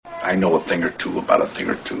I know a thing or two about a thing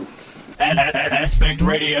or two. Aspect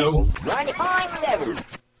Radio 90.7.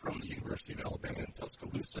 From the University of Alabama in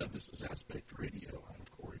Tuscaloosa, this is Aspect Radio. I'm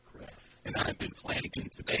Corey Kraft. And I'm Ben Flanagan.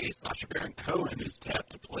 Today, Sacha Baron Cohen is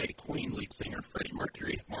tapped to play Queen lead singer Freddie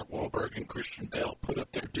Mercury. Mark Wahlberg and Christian Bale put up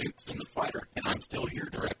their dukes in The Fighter. And I'm Still Here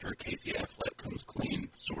director Casey Affleck comes clean,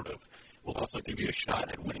 sort of. We'll also give you a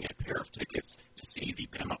shot at winning a pair of tickets to see the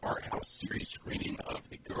Bama Art House series screening of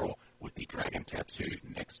The Girl with the Dragon Tattoo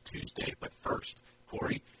next Tuesday. But first,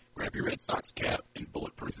 Corey, grab your Red Sox cap and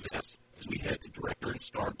bulletproof vest as we head to director and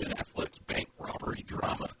star Ben Affleck's bank robbery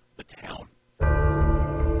drama, The Town.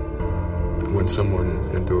 When someone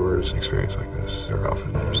endures an experience like this, there are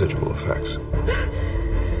often residual effects.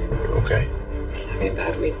 You okay? Just having a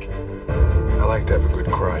bad week. I like to have a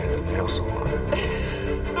good cry at the nail salon.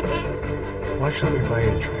 Why should we buy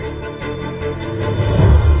a drink?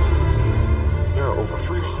 There are over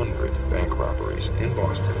 300 bank robberies in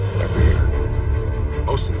Boston every year.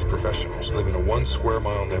 Most of these professionals live in a 1 square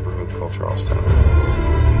mile neighborhood called Charlestown.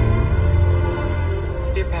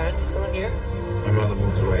 Do your parents still live here? My mother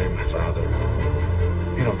moved away, my father,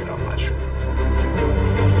 you don't get out much.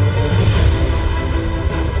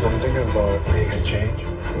 I'm thinking about making a change.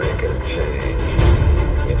 Making a change.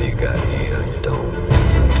 Either you got it or you don't.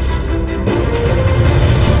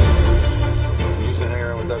 You used to hang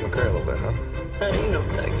around with Doug McCray a little bit, huh? You know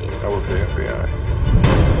Dougie. I work for the FBI.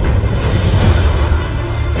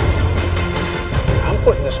 I'm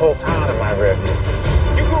putting this whole town in my rear view.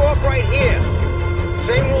 You grew up right here.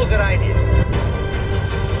 Same rules that I did.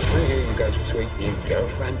 I hear you got a sweet new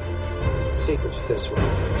girlfriend. Secret's this one.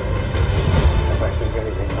 If I think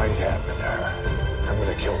anything might happen to her, I'm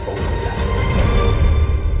gonna kill both of you.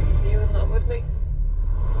 Are you in love with me?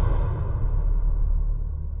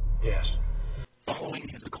 Yes. Following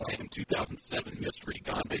his acclaimed 2007 mystery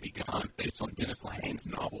Gone Baby Gone, based on Dennis Lehane's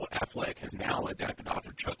novel, Affleck has now adapted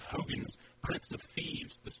author Chuck Hogan's Prince of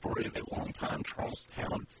Thieves, the story of a longtime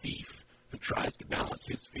Charlestown thief who tries to balance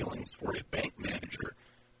his feelings for a bank manager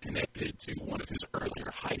connected to one of his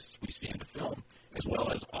earlier heists we see in the film, as well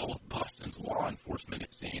as all of Boston's law enforcement,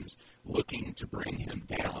 it seems, looking to bring him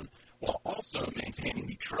down, while also maintaining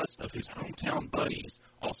the trust of his hometown buddies,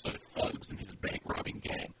 also thugs in his bank robbing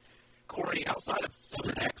gang. Corey, outside of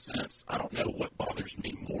southern accents, I don't know what bothers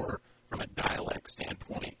me more from a dialect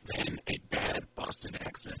standpoint than a bad Boston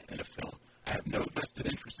accent in a film. I have no vested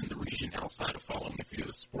interest in the region outside of following a few of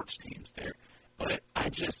the sports teams there, but I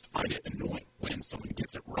just find it annoying when someone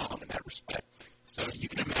gets it wrong in that respect. So you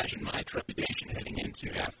can imagine my trepidation heading into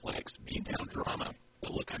Affleck's beat-down drama.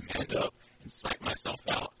 But look, I manned up and psyched myself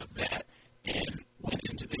out of that and went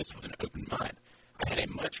into this with an open mind. I had a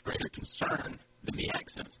much greater concern than the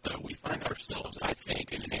accents, though. We find ourselves, I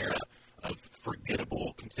think, in an era of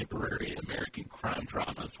forgettable contemporary American crime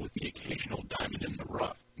dramas with the occasional diamond in the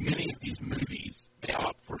rough. Many of these movies, they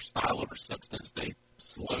opt for style over substance. They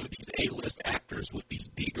slow these A-list actors with these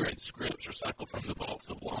D-grade scripts recycled from the vaults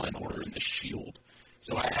of Law and Order and The Shield.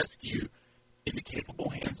 So I ask you, in the capable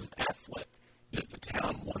hands of Affleck, does The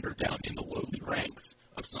Town wander down in the lowly ranks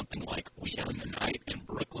of something like We Own the Night and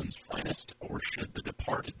Brooklyn's Finest, or should The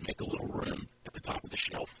Departed make a little room at the top of the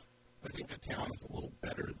shelf? I think The Town is a little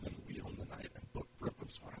better than We Own the Night and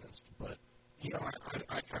Brooklyn's Finest, but,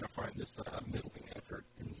 I kind of find this a middling effort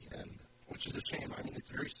in the end, which is a shame. I mean, it's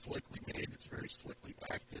very slickly made, it's very slickly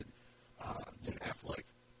acted. Affleck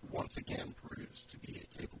once again proves to be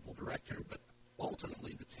a capable director, but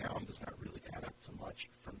ultimately The Town does not really add up to much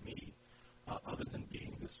for me, other than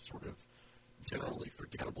being this sort of generally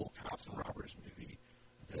forgettable cops and robbers movie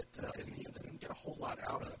that in the end I didn't get a whole lot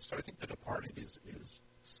out of. So I think The Departed is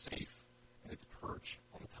safe in its perch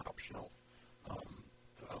on the top shelf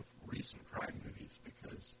of recent crime movies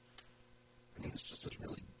because, this just doesn't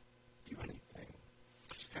really do anything.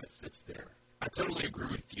 It just kind of sits there. I totally agree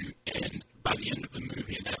with you, and by the end of the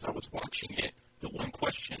movie, and as I was watching it, the one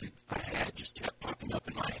question I had just kept popping up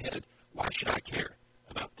in my head: why should I care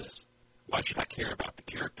about this? Why should I care about the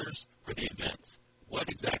characters or the events? What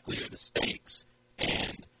exactly are the stakes,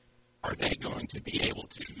 and are they going to be able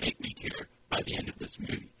to make me care by the end of this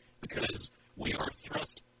movie? Because we are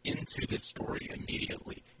thrust into this story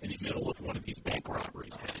immediately in the middle of one of these bank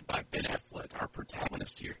robberies headed by Ben Affleck, our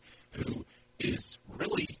protagonist here, who is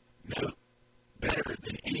really no better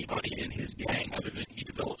than anybody in his gang other than he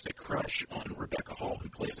develops a crush on Rebecca Hall, who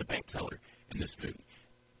plays a bank teller in this movie.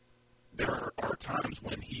 There are times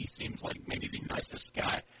when he seems like maybe the nicest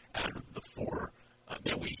guy out of the four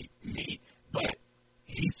that we meet, but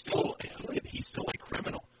he's still a hood. He's still a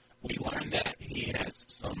criminal. We learn that he has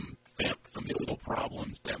some familial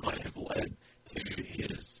problems that might have led to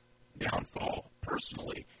his downfall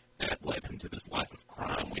personally, that led him to this life of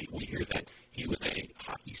crime. We hear that he was a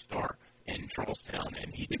hockey star in Charlestown,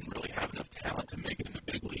 and he didn't really have enough talent to make it in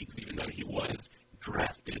the big leagues, even though he was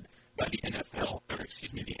drafted by the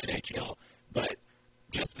the NHL. But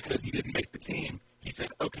just because he didn't make the team, he said,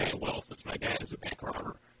 okay, well, since my dad is a bank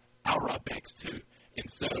robber, I'll rob banks too. And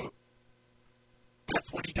so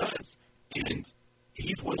that's what he does. And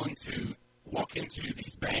he's willing to walk into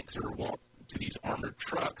these banks or walk to these armored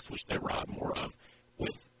trucks, which they rob more of,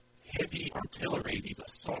 with heavy artillery, these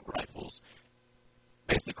assault rifles,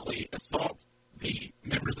 basically assault the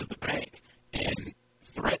members of the bank and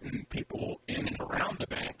threaten people in and around the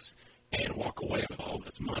banks and walk away with all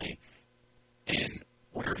this money. And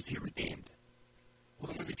where is he redeemed?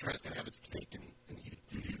 Well, the movie tries to have its cake and eat it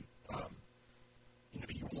too.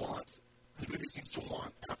 The movie seems to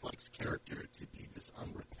want Affleck's character to be this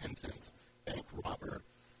unrepentant bank robber,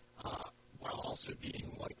 while also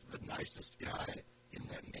being like the nicest guy in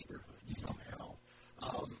that neighborhood somehow,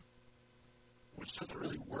 which doesn't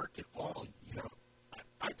really work at all.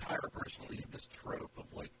 I tire personally of this trope of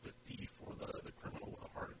like the thief or the criminal with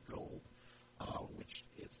a heart of gold, which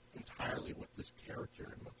is entirely what this character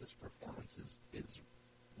and what this performance is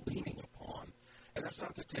leaning upon. And that's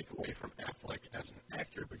not to take away from Affleck as an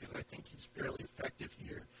actor, because I think he's fairly effective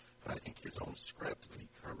here, but I think his own script that he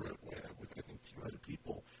co-wrote with I think 2 other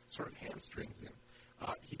people sort of hamstrings him.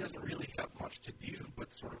 He doesn't really have much to do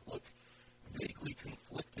but sort of look vaguely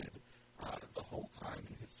conflicted the whole time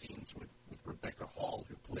in his scenes with Rebecca Hall,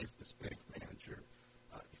 who plays this bank manager,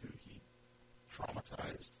 who he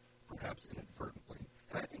traumatized, perhaps inadvertently.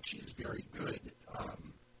 And I think she's very good.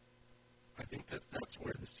 I think that's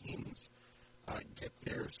where the scenes get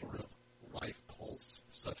their sort of life pulse,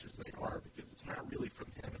 such as they are, because it's not really from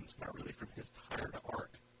him and it's not really from his tired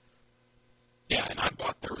arc. Yeah, and I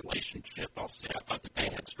bought their relationship. I'll say I thought that they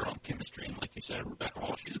had strong chemistry, and like you said, Rebecca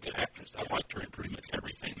Hall, she's a good actress. I've liked her in pretty much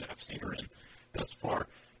everything that I've seen her in thus far.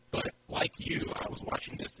 But like you, I was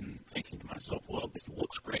watching this and thinking to myself, well, this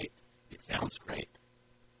looks great. It sounds great.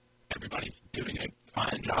 Everybody's doing a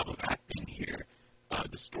fine job of acting here.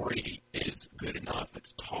 The story is good enough.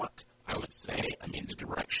 It's taut, I would say. I mean, the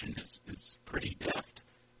direction is pretty deft.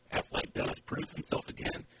 Affleck does prove himself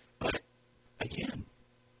again. But, again,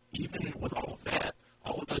 even with all of that,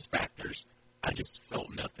 all of those factors, I just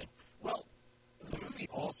felt nothing. Well, the movie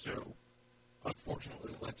also,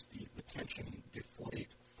 unfortunately, lets the tension deflate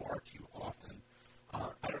far too often.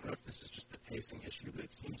 I don't know if this is just a pacing issue, but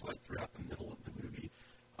it seems like throughout the middle of the movie,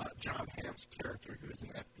 John Hamm's character, who is an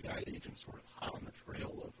FBI agent sort of hot on the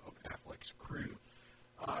trail of Affleck's crew,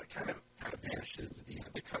 kind of vanishes.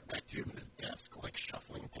 They cut back to him at his desk, like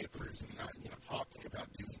shuffling papers and talking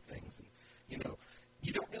about doing things. And,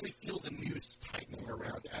 you don't really feel the noose tightening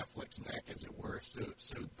around Affleck's neck, as it were. So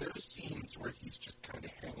those scenes where he's just kind of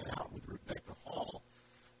hanging out with Rebecca Hall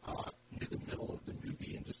near the middle of the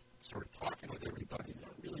movie and just sort of talking with everybody,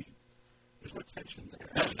 there's no tension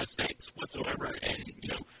there. No stakes whatsoever. Right. And,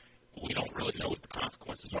 we don't really know what the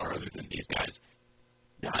consequences are other than these guys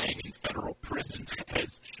dying in federal prison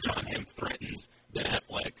as John Hamm threatens Ben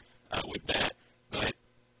Affleck with that. But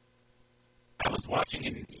I was watching,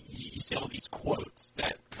 and you see all these quotes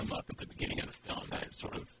that come up at the beginning of the film that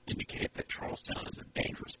sort of indicate that Charlestown is a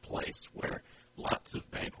dangerous place where lots of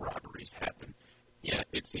bank robberies happen. Yet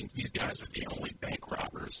it seems these guys are the only bank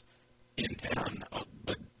robbers in town.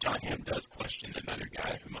 But John Hamm does question another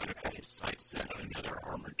guy who might have had his sights set on another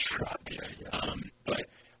armored truck. But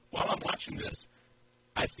while I'm watching this,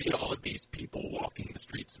 I see all of these people walking the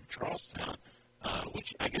streets of Charlestown,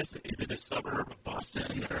 which I guess, is it a suburb of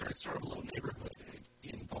Boston? Or it's sort of a little neighborhood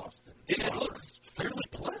in Boston. And it looks fairly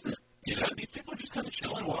pleasant. These people are just kind of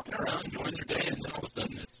chilling, walking around, enjoying their day, and then all of a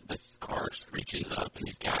sudden this car screeches up, and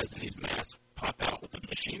these guys in these masks pop out with the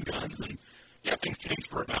machine guns, and things change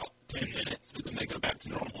for about 10 minutes, but then they go back to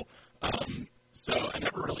normal. So I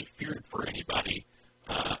never really feared for anybody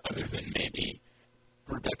other than maybe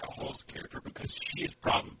Rebecca Hall's character, because she is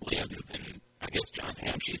probably, other than, I guess, John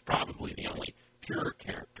Hamm, she's probably the only pure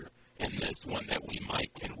character in this one that we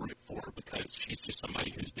can root for, because she's just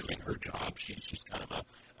somebody who's doing her job. She's just kind of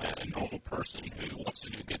a normal person who wants to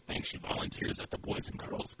do good things. She volunteers at the Boys and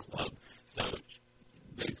Girls Club. So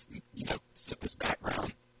they've, set this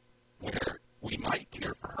background where we might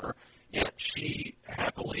care for her, yet she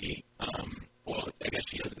happily, I guess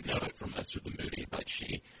she doesn't know it for most of the movie, but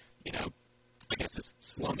she, I guess is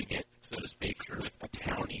slumming it, so to speak, with a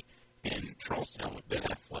townie in Charlestown with Ben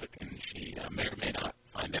Affleck, and she may or may not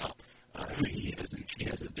find out who he is, and she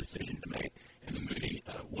has a decision to make in the movie.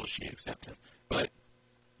 Will she accept him? But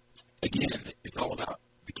again, it's all about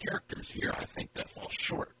the characters here, I think, that fall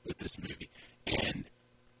short with this movie. And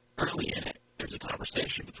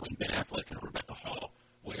conversation between Ben Affleck and Rebecca Hall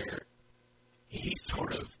where he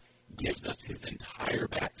sort of gives us his entire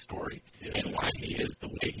backstory and why he is the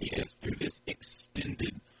way he is through this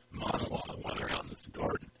extended monologue while they're out in this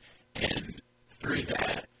garden. And through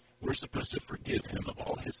that, we're supposed to forgive him of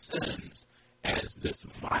all his sins as this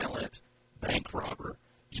violent bank robber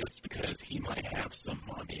just because he might have some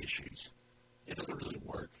mommy issues. It doesn't really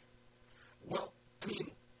work. Well, I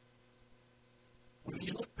mean, when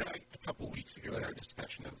you look back a couple weeks ago at our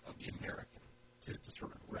discussion of The American, to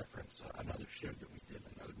sort of reference another show that we did,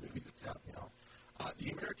 another movie that's out now,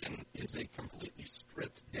 The American is a completely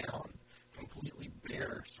stripped down, completely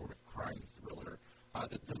bare sort of crime thriller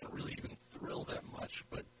that doesn't really even thrill that much,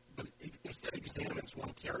 but it instead examines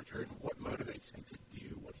one character and what motivates him to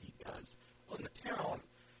do what he does. Well, in The Town,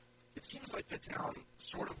 it seems like The Town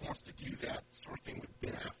sort of wants to do that sort of thing with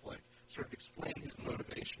Ben Affleck, sort of explain his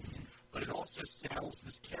motivations, but it also saddles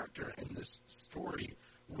this character and this story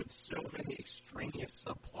with so many extraneous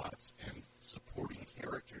subplots and supporting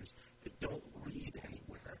characters that don't lead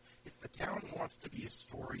anywhere. If The Town wants to be a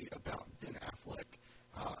story about Ben Affleck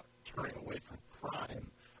turning away from crime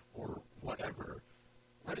or whatever,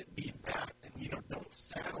 let it be that, and don't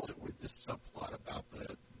saddle it with this subplot about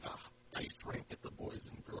the ice rink at the Boys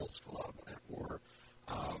and Girls Club or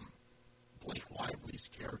Blake Lively's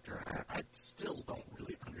character. I still don't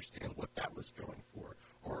really understand what that was going for.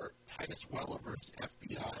 Or Titus Welliver's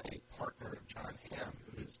FBI partner of John Hamm,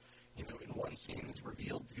 who is, in one scene is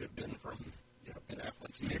revealed to have been from, Ben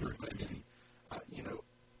Affleck's neighborhood. And,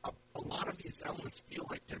 a lot of these elements feel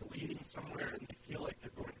like they're leading somewhere and they feel like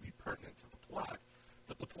they're going to be pertinent to the plot.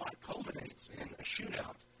 But the plot culminates in a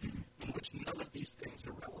shootout in which none of these things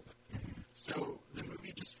are relevant. So the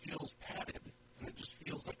movie just feels padded, and it just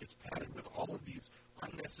feels like it's padded with all of these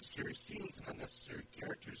unnecessary scenes and unnecessary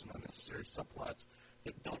characters and unnecessary subplots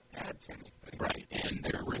that don't add to anything. Right, and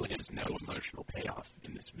there really is no emotional payoff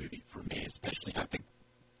in this movie for me, especially. I think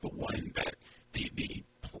the one that the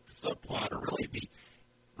subplot, or really the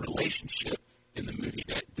relationship in the movie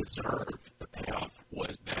that deserved the payoff,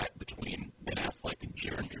 was that between Ben Affleck and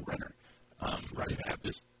Jeremy Renner. You have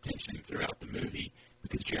this tension throughout the movie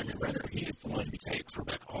because Jeremy Renner, he is the one who takes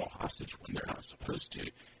Rebecca Hall hostage when they're not supposed to,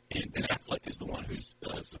 and Ben Affleck is the one who's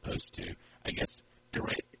supposed to, I guess,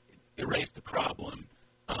 erase the problem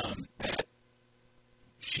that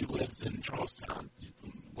she lives in Charlestown.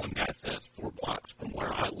 One guy says 4 blocks from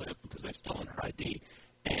where I live because they've stolen her ID,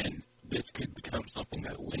 and this could become something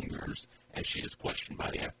that lingers as she is questioned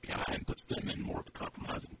by the FBI and puts them in more of a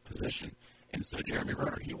compromising position. And so Jeremy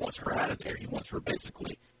Renner, he wants her out of there. He wants her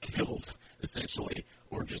basically killed, essentially,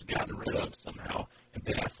 or just gotten rid of somehow. And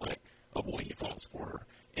Ben Affleck, oh boy, he falls for her.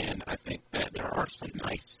 And I think that there are some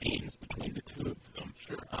nice scenes between the two of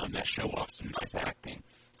them that show off some nice acting.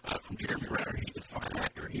 From Jeremy Renner, he's a fine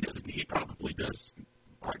actor. He probably does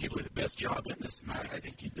arguably the best job in this movie. I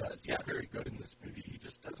think he does. He's very good in this movie. He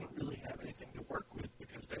just doesn't really have anything to work with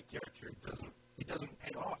because that character doesn't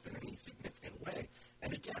pay off in any significant way.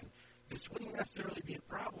 And again, this wouldn't necessarily be a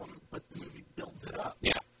problem, but the movie builds it up.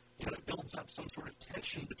 Yeah. It builds up some sort of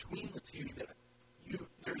tension between the two that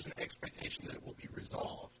there's an expectation that it will be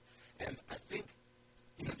resolved. And I think,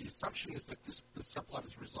 the assumption is that this subplot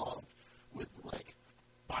is resolved with,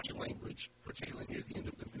 body language, particularly near the end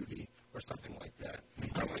of the movie, or something like that.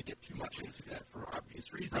 I don't want to get too much into that for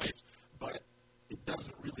obvious reasons, but it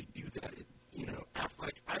doesn't really do that.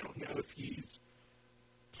 Affleck, I don't know if he's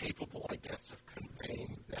capable, I guess, of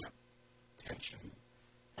conveying that tension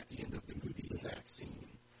at the end of the movie in that scene,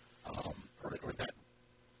 or that,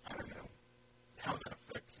 I don't know, how that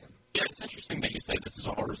affects him. Yeah, it's interesting that you say this is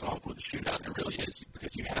all resolved with a shootout, and it really is,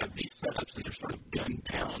 because you have these setups and they're sort of gunned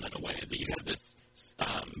down in a way that you have this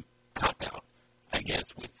cop-out, I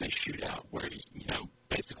guess, with the shootout where,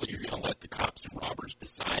 basically you're going to let the cops and robbers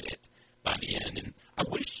decide it by the end. And I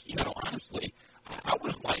wish, honestly, I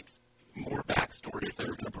would have liked more backstory if they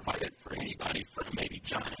were going to provide it for anybody from maybe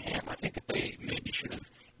John Hamm. I think that they maybe should have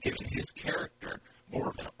given his character more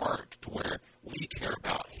of an arc to where we care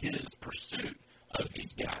about his pursuit of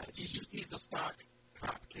these guys. He's a stock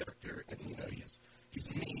cop character, and he's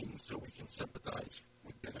mean, so we can sympathize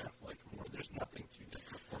with Ben Affleck more. There's nothing to that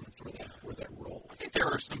performance or that role. I think there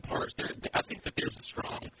are some parts there. I think that there's a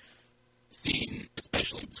strong scene,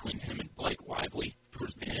 especially between him and Blake Lively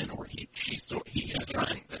towards the end, where he's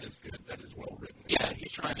trying. That is good. That is well written. Yeah,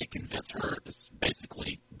 he's trying to convince her to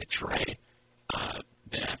basically betray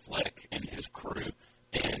Ben Affleck and his crew,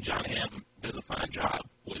 and John Hamm does a fine job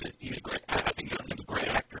with it. I think John Hamm's a great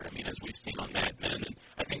actor. I mean, as we've seen on Mad Men, and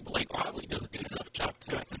I think Blake Lively does a good enough job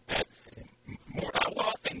too. I think that more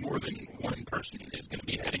than one person is going to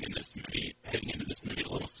be heading in this movie, heading into this movie, a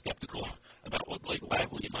little skeptical about what Blake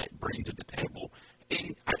Lively might bring to the table.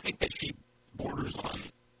 And I think that she borders on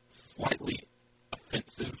slightly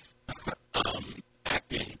offensive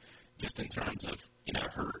acting, just in terms of,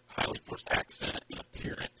 her highly forced accent and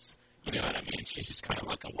appearance. You know what I mean? She's just kind of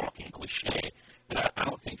like a walking cliche. But I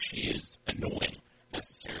don't think she is annoying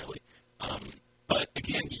necessarily. But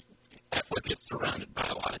again, Affleck gets surrounded by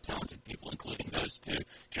a lot of talented people, including those two.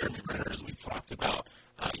 Jeremy Renner, as we've talked about.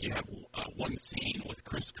 You have one scene with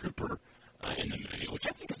Chris Cooper in the movie, which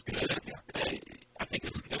I think is good. I think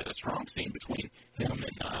it's a strong scene between him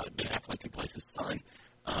and Ben Affleck, who plays his son.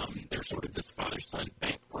 There's sort of this father-son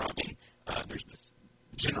bank robbing. There's this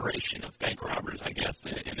generation of bank robbers, I guess,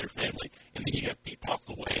 in their family. And then you have Pete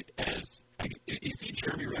Postlethwaite as, is he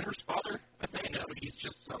Jeremy Renner's father? I think. No, he's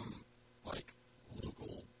just some,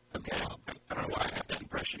 local. Okay. I don't know why I have that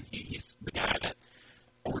impression. He's the guy that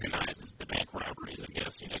organizes the bank robberies, I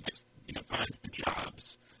guess, just finds the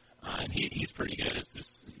jobs. And he's pretty good as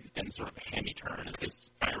this, and sort of a hammy turn as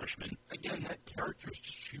this Irishman. Again, that character is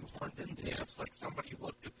just shoehorned in there. It's like somebody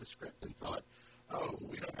looked at the script and thought, oh,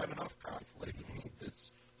 we don't have enough conflict. We need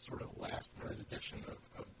this sort of last-minute edition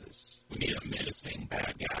of this. We need a menacing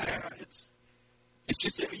bad guy.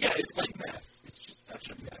 Yeah, it's like a mess. It's just such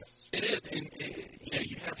a mess. It is, and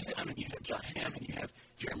you have him, and you have John Hamm, and you have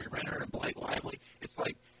Jeremy Renner and Blake Lively. It's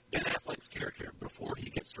like Ben Affleck's character, before he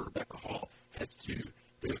gets to Rebecca Hall, has to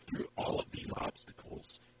go through all of these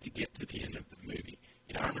obstacles to get to the end of the movie.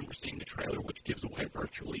 I remember seeing the trailer, which gives away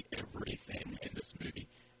virtually everything in this movie,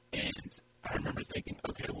 and I remember thinking,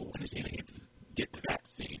 okay, well, when is he going to get to that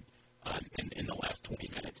scene in the last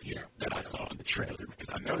 20 minutes here that I saw in the trailer? Because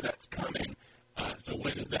I know that's coming. So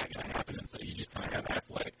when is that going to happen? And so you just kind of have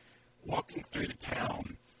Affleck walking through the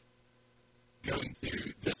town, going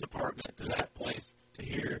to this apartment, to that place, to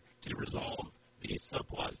here, to resolve these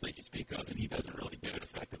subplots that you speak of, and he doesn't really do it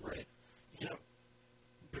effectively.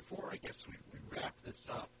 Before I guess we wrap this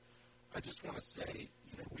up, I just want to say,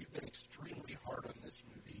 we've been extremely hard on this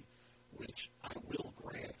movie, which I will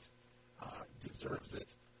grant deserves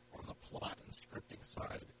it on the plot and scripting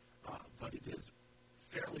side, but it is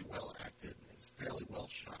fairly well acted and it's fairly well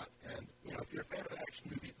shot. And, if you're a fan of action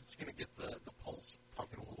movies, it's going to get the pulse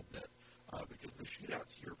pumping a little bit, because the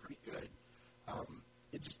shootouts here are pretty good.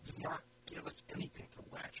 It just does not give us anything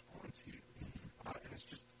to latch onto, and it's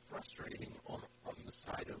just frustrating on the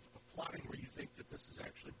side of plotting where you think that this is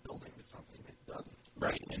actually building to something that doesn't.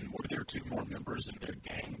 Right, and were there two more members in their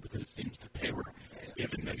gang? Because it seems that they were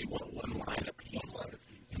given maybe one line apiece,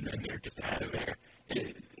 and then they're just out of there.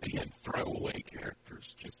 Again, throwaway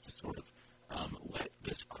characters just to sort of let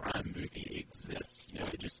this crime movie exist.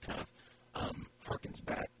 It just kind of harkens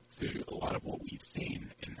back to a lot of what we've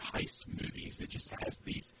seen in heist movies. It just has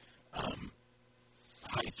these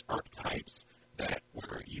heist archetypes that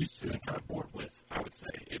we're used to and kind of bored with, I would say.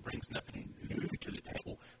 It brings nothing new to the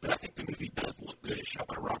table, but I think the movie does look good. It's shot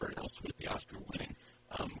by Robert Elswit, the Oscar-winning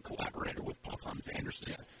collaborator with Paul Thomas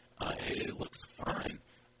Anderson. It looks fine,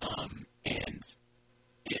 and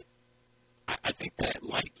I think that,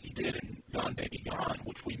 like he did in Gone Baby Gone,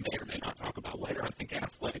 which we may or may not talk about later, I think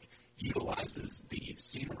Affleck utilizes the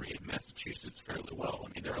scenery of Massachusetts fairly well.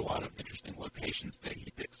 I mean, there are a lot of interesting locations that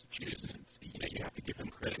he picks and chooses, and you have to give him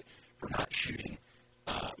credit for not shooting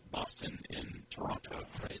Boston in Toronto.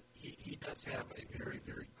 Right. He does have a very,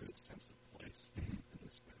 very good sense of place in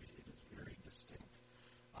this movie. It is very distinct.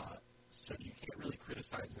 So you can't really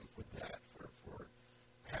criticize him for that, for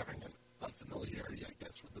having an unfamiliarity, I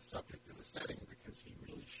guess, with the subject and the setting, because he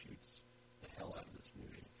really shoots the hell out of this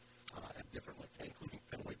movie at different locations, including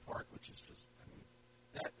Fenway Park, which is just,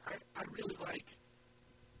 I really like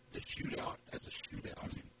the shootout as a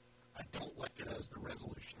shootout. I don't like it as the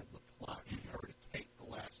resolution of the plot. If I were to take the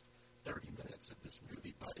last 30 minutes of this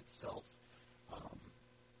movie by itself,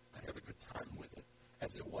 I have a good time with it.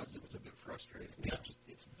 As it was a bit frustrating. Yeah.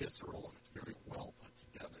 It's visceral and it's very well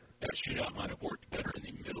put together. That shootout might have worked better in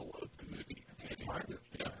the middle of the movie. It might have,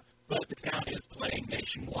 yeah. But the town is playing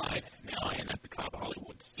nationwide now, and at the Cobb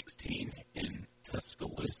Hollywood 16 in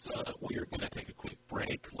Tuscaloosa. We are going to take a quick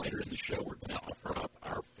break. Later in the show, we're going to offer up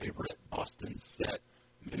our favorite Boston set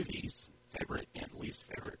movies, favorite and least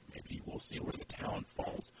favorite. Maybe we'll see where the town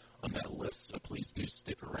falls on that list, so please do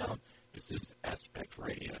stick around. This is Aspect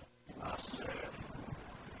Radio.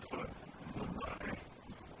 Put goodbye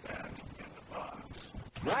back in the box.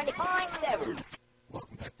 90.7.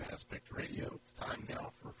 Welcome back to Aspect Radio. It's time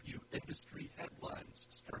now for a few industry headlines.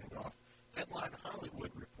 Starting off, Headline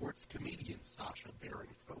Hollywood reports comedian Sacha Baron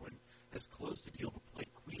Cohen has closed a deal to play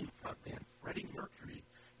Queen frontman Freddie Mercury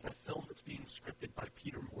in a film that's being scripted by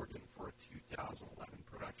Peter Morgan for a 2011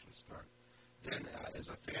 production. then, as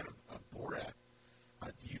a fan of Borat,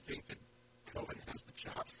 do you think that Cohen has the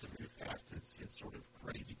chops to move past his sort of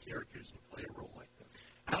crazy characters and play a role like this?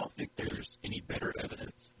 I don't think there's any better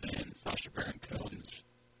evidence than Sacha Baron Cohen's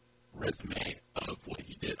resume of what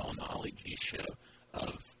he did on the Ali G show,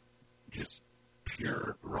 of just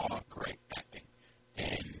pure, raw, great acting.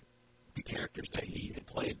 And the characters that he had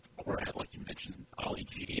played, Borat, like you mentioned, Ali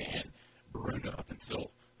G and Bruno, up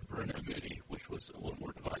until the Bruno movie, which was a little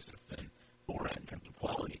more divisive than Borat in terms of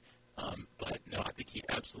quality. But no, I think he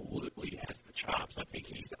absolutely has the chops. I think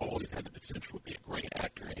he's always had the potential to be a great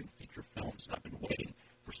actor in feature films, and I've been waiting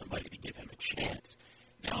for somebody to give him a chance.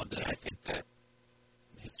 Now, did I think that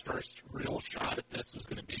his first real shot at this was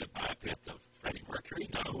going to be a biopic of Freddie Mercury?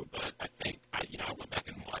 No, but I think, I went back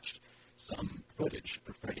and watched some footage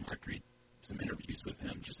of Freddie Mercury, some interviews with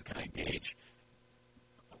him, just to kind of gauge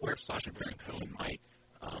where Sacha Baron Cohen might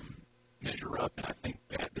measure up, and I think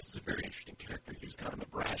that this is a very interesting character. He was kind of a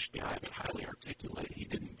brash guy, but highly articulate. He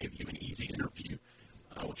didn't give you an easy interview,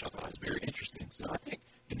 which I thought was very interesting. So I think,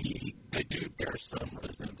 and they do bear some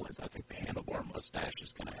resemblance. I think the handlebar mustache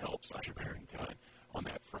is going to help Sacha Baron Cohen on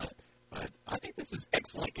that front. But I think this is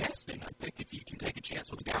excellent casting. I think if you can take a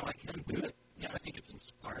chance with a guy like him, do it. Yeah, I think it's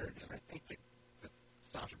inspired, and I think that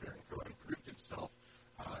Sacha Baron Cohen proved himself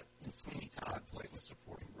in Sweeney Todd playing a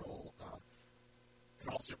supporting role, and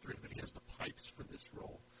also proved that he has the pipes for this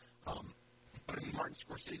role. But I mean, Martin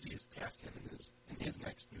Scorsese has cast him in his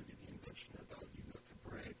next movie, The Invention of Hugo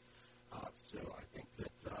Cabret. So I think that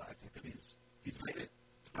he's made it.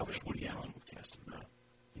 I wish Woody Allen would cast him though.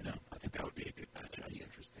 You know, I think that would be a good match. That'd be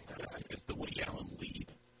interesting. As the Woody Allen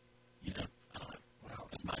lead. You know, I don't know. Wow,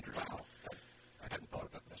 that's my dream. Wow, I hadn't thought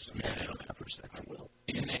about that. Just marinate on that for a second. I will.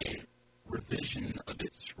 In a revision of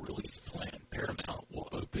its release plan, Paramount will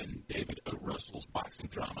open David O. Russell's boxing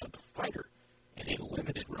drama, The Fighter, in a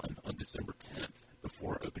limited run on December 10th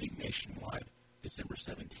before opening nationwide December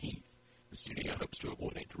 17th. The studio hopes to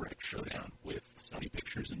avoid a direct showdown with Sony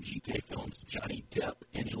Pictures and GK Films' Johnny Depp,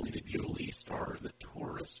 Angelina Jolie star The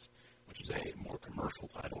Tourist, which is a more commercial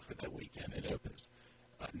title for that weekend. It opens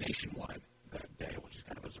nationwide that day, which is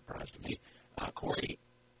kind of a surprise to me. Corey,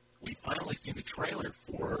 we finally seen the trailer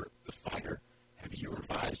for The Fighter. Have you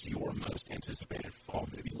revised your most anticipated fall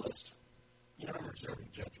movie list? You know, I'm reserving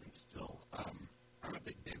judgment still. I'm a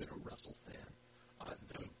big David O. Russell fan,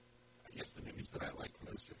 though I guess the movies that I like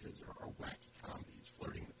most of his are wacky comedies,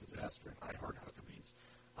 Flirting with Disaster and I Heart Huckabees.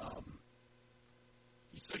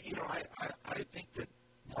 So, you know, I think that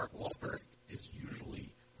Mark Wahlberg is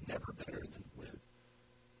usually never better than with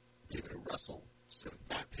David O. Russell, so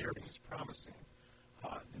that pairing is promising.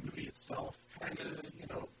 The movie itself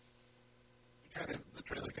the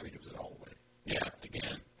trailer kind of gives it all away. Yeah,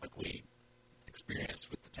 again, like we experienced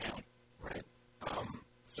with The Town. Right.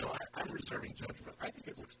 So I'm reserving judgment. I think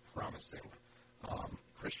it looks promising.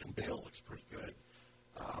 Christian Bale looks pretty good.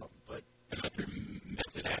 But through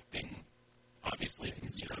method acting, obviously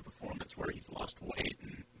he's a performance where he's lost weight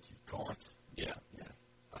and he's gaunt. Yeah.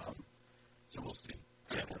 So we'll see.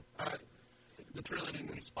 I don't know. The trailer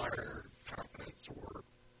didn't inspire confidence or,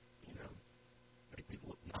 make me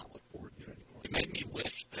not look forward to it anymore. It made me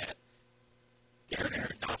wish that Darren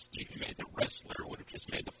Aronofsky, who made The Wrestler, would have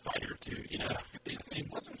just made The Fighter too. It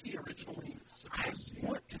seems. Wasn't he originally supposed to? I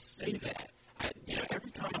want to say that.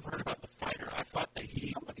 Every time I've heard about The Fighter, I thought that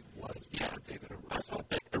somebody was. Yeah, David. I thought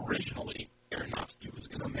that originally Aronofsky was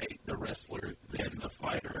going to make The Wrestler, then The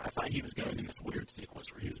Fighter. I thought he was going in this weird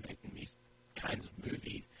sequence where he was making these kinds of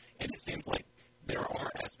movies, and it seems like there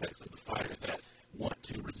are aspects of The Fighter that want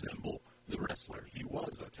to resemble The Wrestler. He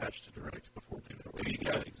was attached to direct before David. There you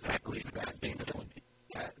go, exactly. That's being killing me.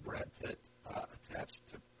 Brad Pitt attached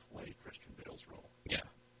to play Christian Bale's role. Yeah.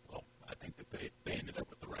 Well, I think that they ended up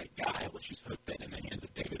with the right guy. Let's just hope that in the hands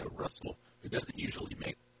of David O. Russell, who doesn't usually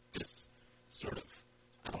make this sort of,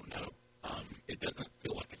 it doesn't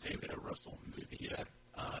feel like a David O. Russell movie yet.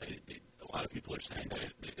 A lot of people are saying that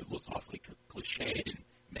it looks awfully cliched and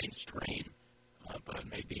mainstream, but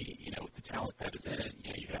maybe, with the talent that is in it,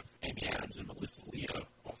 you have Amy Adams and Melissa Leo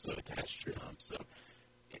also attached to them. So,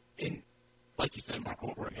 like you said, Mark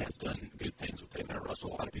Wahlberg has done good things with David O.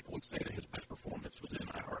 Russell. A lot of people would say that his best performance was in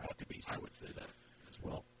I Heart Huckabees. I would say that as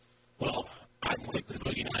well. Well, I think the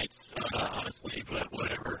Boogie Nights, honestly, but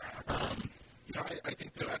whatever. I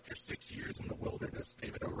think that after 6 years in the wilderness,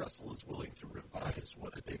 David O. Russell is willing to revise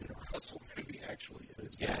what a David O. Russell movie actually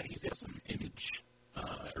is. Yeah, he's got some image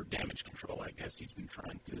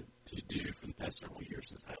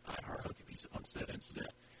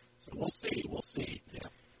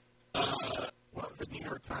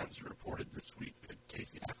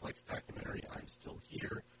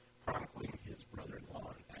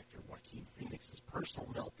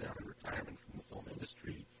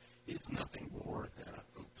mystery is nothing more than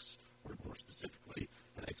a hoax, or more specifically,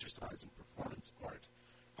 an exercise in performance art.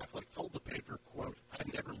 Affleck told the paper, quote, "I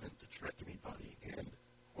never meant to trick anybody," and,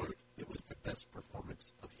 quote, "it was the best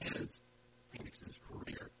performance of Phoenix's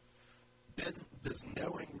career." Ben, does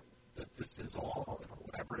knowing that this is all an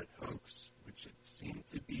elaborate hoax, which it seemed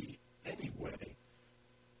to be anyway,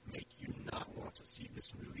 make you not want to see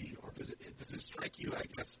this movie? Or does it strike you, I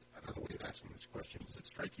guess, another way of asking this question, does it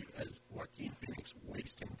strike you as Joaquin Phoenix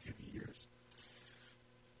wasting 2 years?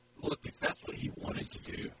 Look, if that's what he wanted to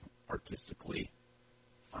do artistically,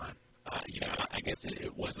 fine. I guess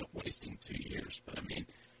it wasn't wasting 2 years, but I mean,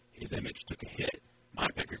 his image took a hit. My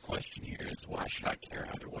bigger question here is, why should I care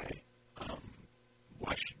either way?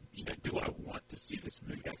 Why should, do I want to see this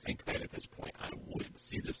movie? I think that at this point I would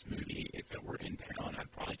see this movie if it were in town.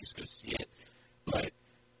 I'd probably just go see it. But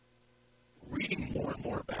reading more and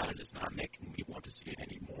more about it is not making me want to see it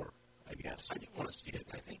anymore, I guess. I do want to see it.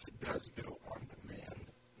 I think it does go on demand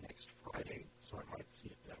next Friday, so I might see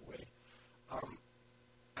it that way.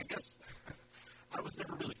 I guess I was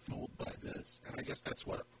never really fooled by this, and I guess that's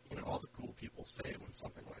what all the cool people say when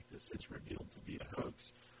something like this is revealed to be a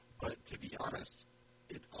hoax. But to be honest,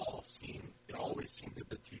 it always seemed a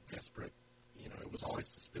bit too desperate. It was always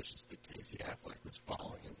suspicious that Casey Affleck was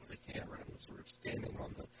following him with a camera and was sort of standing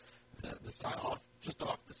on the side off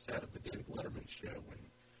the set of the David Letterman show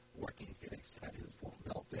when Joaquin Phoenix had his little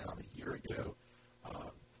meltdown a year ago.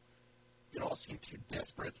 It all seemed too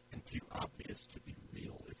desperate and too obvious to be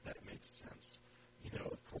real, if that makes sense.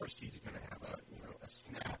 Of course he's going to have a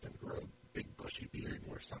snap and grow a big bushy beard and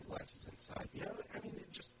wear sunglasses inside.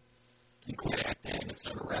 It just... And quit acting and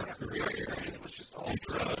start a rap career. It was just all do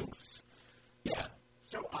drugs. Yeah.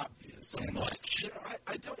 So obvious. So much.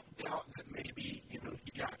 I don't doubt that maybe, he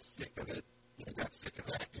got sick of it, got sick of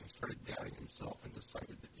acting, started doubting himself and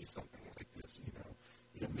decided to do something like this,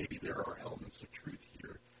 maybe there are elements of truth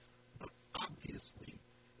here. But obviously,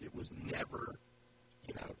 it was never,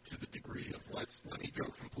 to the degree of let me go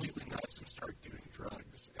completely nuts and start doing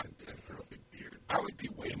drugs and grow a big beard. I would be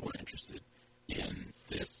way more interested in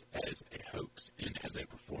this as a hoax and as a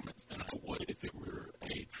performance than I would if it were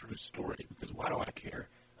a true story. Because why do I care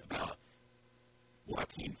about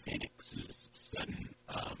Joaquin Phoenix's sudden,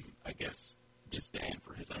 disdain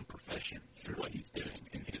for his own profession and what he's doing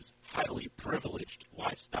in his highly privileged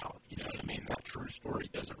lifestyle? You know what I mean? That true story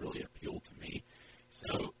doesn't really appeal to me.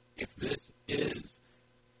 So if this is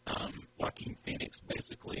Joaquin Phoenix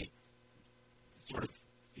basically sort of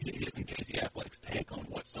his and Casey Affleck's take on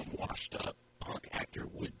what some washed-up punk actor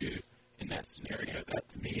would do in that scenario, that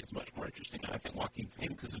to me is much more interesting. And I think Joaquin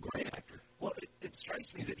Phoenix is a great actor. Well, it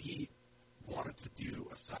strikes me that he wanted to do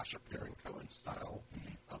a Sacha Baron Cohen style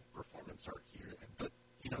of performance art here, but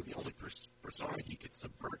the only persona he could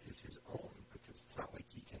subvert is his own, because it's not like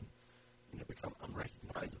he can become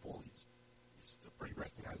unrecognizable. He's a pretty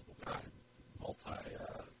recognizable guy,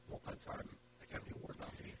 multi-time Academy Award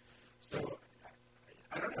nominee. So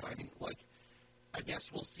I don't know. I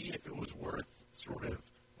guess we'll see if it was worth sort of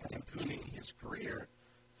lampooning his career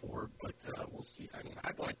for, but we'll see.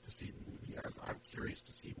 I'd like to see the movie. I'm curious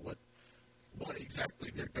to see what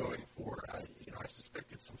exactly they're going for. I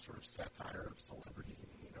suspect it's some sort of satire of celebrity and,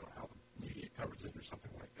 how the media covers it or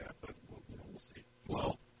something like that, but we'll see.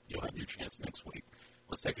 Well, you'll have your chance next week.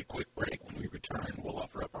 Let's take a quick break. When we return, we'll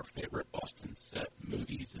offer up our favorite Boston set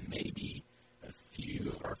movies and maybe a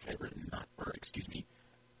few of our favorite not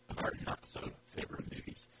so favorite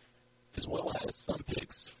movies, as well as some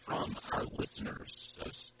picks from our listeners. So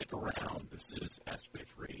stick around. This is Aspect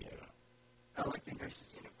Radio. I like the nurse's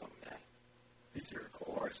uniform, man. These are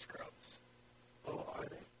core scrubs. Oh, are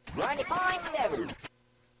they? 90.7.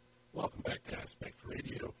 Welcome back to Aspect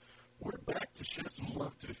Radio. We're back to shed some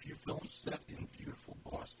love to a few films set in beautiful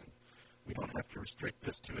Boston. We don't have to restrict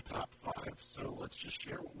this to a top 5, so let's just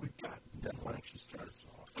share what we've got. Then why don't you start us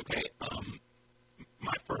off? Okay,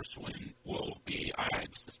 my first one will be, I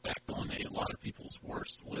suspect, on a lot of people's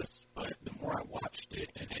worst lists, but the more I watched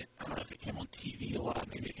it, and I don't know if it came on TV a lot,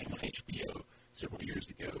 maybe it came on HBO several years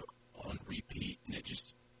ago on repeat, and it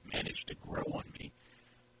just managed to grow on me.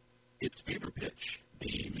 It's Fever Pitch,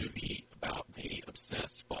 the movie about the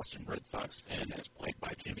obsessed Boston Red Sox fan as played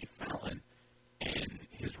by Jimmy Fallon, and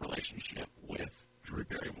his relationship with Drew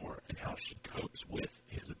Barrymore and how she copes with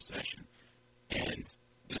his obsession. And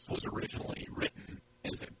this was originally written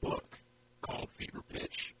as a book called Fever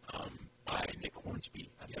Pitch by Nick Hornsby,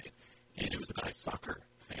 I think. And it was about a soccer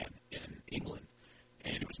fan in England.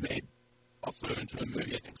 And it was made also into a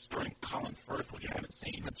movie, I think, starring Colin Firth, which I haven't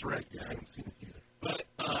seen. That's right, yeah, I haven't seen it either. But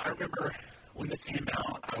I remember when this came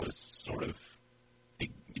out, I was sort of,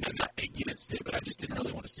 not against it, but I just didn't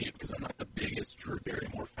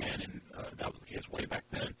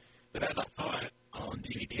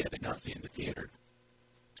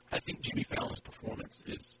think Jimmy Fallon's performance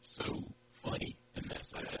is so funny in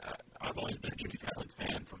this. I've always been a Jimmy Fallon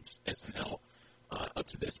fan from SNL up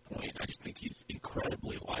to this point. I just think he's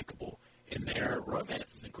incredibly likable. And their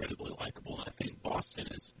romance is incredibly likable, and I think Boston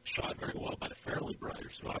is shot very well by the Farrelly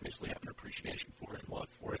brothers, who obviously have an appreciation for it and love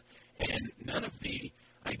for it. And none of the,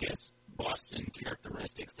 I guess, Boston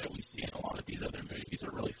characteristics that we see in a lot of these other movies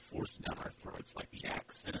are really forced down our throats, like the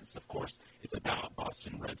accents. Of course, it's about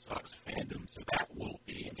Boston Red Sox fandom, so that will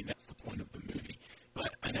be, I mean, that's the point of the movie.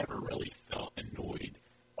 But I never really felt annoyed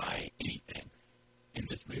by anything in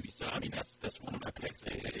this movie. So, I mean, that's one of my picks.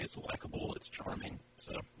 It's likable, it's charming.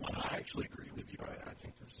 So, I actually agree with you. I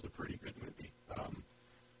think this is a pretty good movie.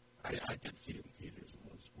 I did see it in theaters and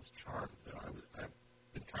was charmed, though. I've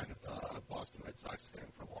been kind of a Boston Red Sox fan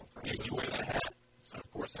for a long time. Yeah, you wear that hat. So, of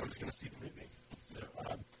course, I was going to see the movie. So,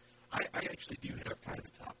 I actually do have kind of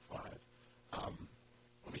a top five.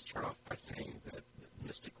 Let me start off by saying that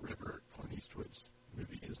Mystic River, Clint Eastwood's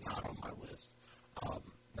movie, is not on my list.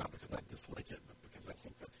 Not because I dislike it, but because I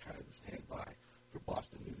think that's kind of the standby for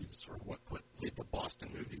Boston movies. It's sort of what made the Boston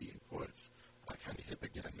movie, in quotes, kind of hip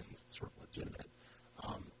again and sort of legitimate.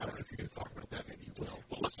 I don't know if you're going to talk about that. Maybe you will.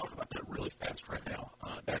 Well, let's talk about that really fast right now.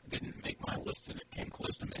 That didn't make my list, and it came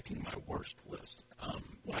close to making my worst list.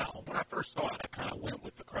 Wow. When I first saw it, I kind of went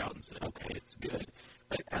with the crowd and said, okay, it's good.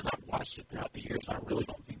 But as I've watched it throughout the years, I really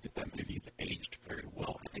don't think that movie's aged very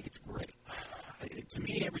well. I think it's great. To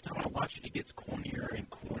me, every time I watch it, it gets cornier and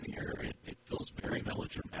cornier. It feels very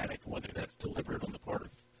melodramatic, whether that's deliberate on the part of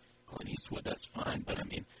Clint Eastwood, that's fine. But, I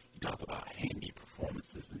mean, you talk about handy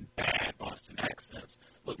performances and bad Boston accents.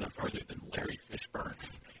 Look no further than Larry Fishburne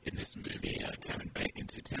in this movie, Kevin Bacon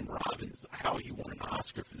to Tim Robbins. How he won an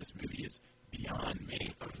Oscar for this movie is beyond me.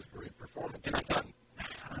 I thought it was a great performance. And I thought,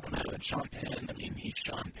 I don't know, and Sean Penn, I mean, he's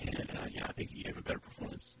Sean Penn, and I think he gave a better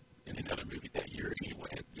performance in another movie that year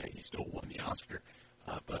anyway. Yeah, he still won the Oscar.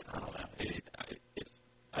 But I don't know.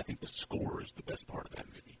 I think the score is the best part of that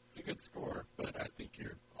movie. It's a good score, but I think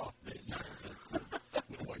you're off base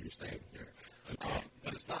with what you're saying here. Okay.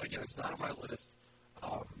 But it's not on my list.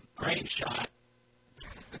 Crane shot.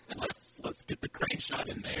 Let's get the crane shot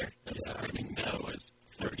in there. Screaming no as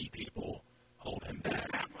 30 people hold him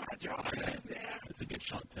back. It's a good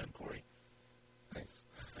Sean Penn, Corey. Thanks.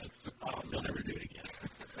 They'll never do it again.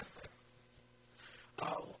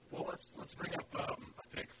 Well, let's bring up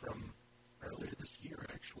a pick from earlier this year,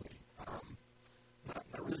 actually.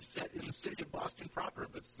 Not really set in the city of Boston proper,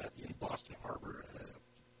 but set in Boston Harbor,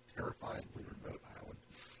 a terrifyingly remote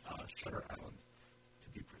island, Shutter Island, to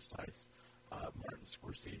be precise. Martin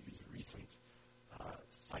Scorsese's recent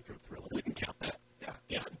psycho thriller. We can count that.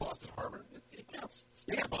 Yeah. Boston Harbor, it counts.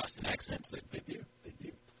 They got Boston accents. They do.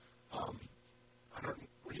 I don't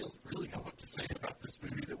really know what to say about this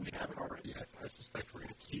movie that we haven't already. I suspect we're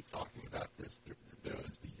going to keep talking about this though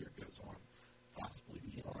as the year goes on, possibly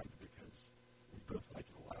beyond, because we both like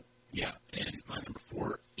it a lot. Yeah, and my number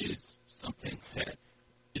 4 is something that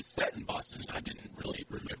is set in Boston, and I didn't really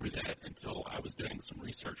remember that until I was doing some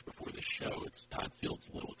research before this show. It's Todd Field's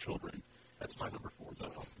Little Children. That's my number 4 as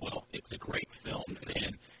well. Well, it's a great film,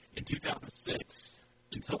 and in 2006,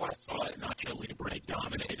 until I saw it, Nacho Libre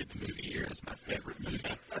dominated the movie year as my favorite movie.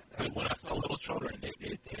 But when I saw Little Children,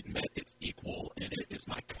 it had met its equal, and it is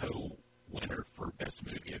my co-winner for Best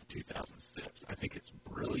Movie of 2006. I think it's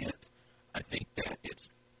brilliant. I think that it's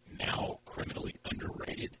now criminally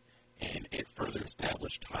underrated, and it further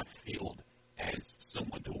established Todd Field as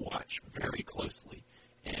someone to watch very closely.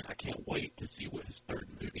 And I can't wait to see what his third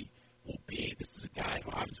movie will be. This is a guy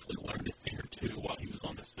who obviously learned a thing or two while he was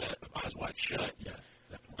on the set of Eyes Wide Shut. Yeah.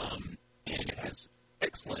 And it has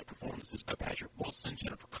excellent performances by Patrick Wilson,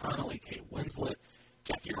 Jennifer Connelly, Kate Winslet,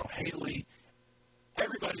 Jackie Earle Haley.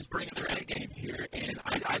 Everybody's bringing their A game here, and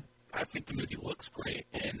I think the movie looks great.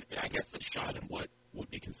 And I guess it's shot in what would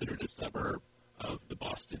be considered a suburb of the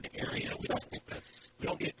Boston area. We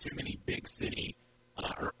don't get too many big city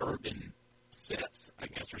or urban sets, I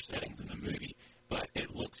guess, or settings in the movie. But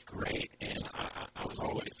it looks great, and I was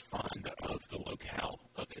always fond of the locale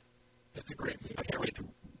of it. It's a great movie. I can't wait to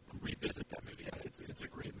revisit that movie. Yeah, it's a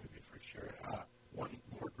great movie for sure. One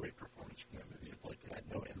more great performance from that movie, I'd like to add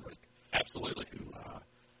Noah Emmerich. Absolutely. Who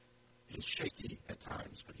is shaky at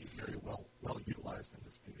times, but he's very well utilized in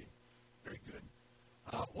this movie. Very good.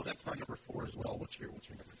 Well, that's my number 4 as well. What's your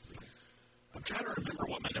number 3? I'm trying to remember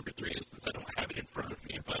what my number 3 is since I don't have it in front of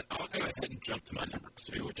me, but I'll go ahead and jump to my number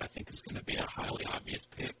 2, which I think is going to be a highly obvious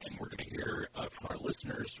pick, and we're going to hear from our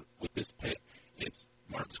listeners with this pick. It's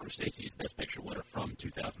Martin Scorsese's Best Picture winner from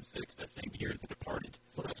 2006, that same year, The Departed.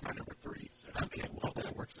 Well, that's my number 3. So okay, well,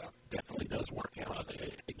 that works out. Definitely does work out.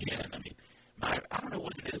 Again, I mean, I don't know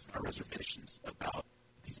what it is. My reservations about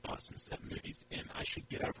these Boston set movies, and I should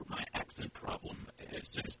get over my accent problem as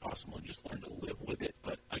soon as possible and just learn to live with it.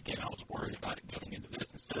 But again, I was worried about it going into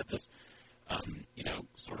this. Instead of this,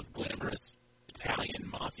 sort of glamorous Italian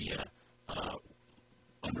mafia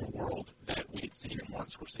underworld that we had seen in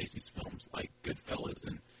Martin Scorsese's films like Goodfellas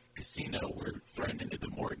and Casino, we're thrown into the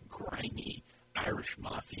more grimy Irish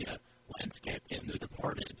mafia landscape in The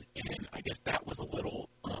Departed. And I guess that was a little...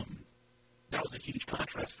 that was a huge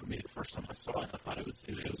contrast for me the first time I saw it. I thought it was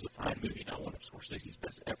a fine movie, not one of Scorsese's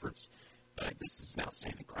best efforts. But this is an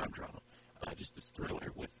outstanding crime drama. Just this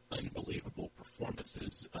thriller with unbelievable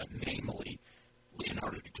performances, namely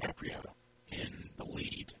Leonardo DiCaprio in the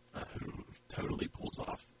lead, who totally pulls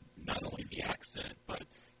off not only the accent, but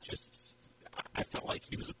just, I felt like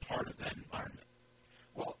he was a part of that environment.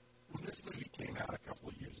 Well, when this movie came out a couple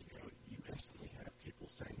of years ago, you instantly have people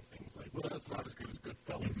saying things like, well, it's not as good as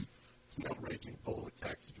Goodfellas. It's no Raging Bull, a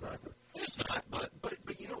Taxi Driver. It's not,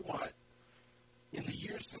 but you know what? In the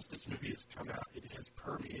years since this movie has come out, it has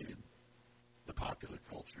permeated the popular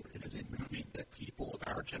culture. It is a movie that people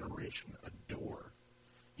of our generation adore.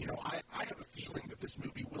 You know, I have a feeling that this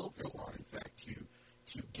movie will go on, in fact,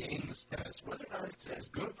 to gain the status. Whether or not it's as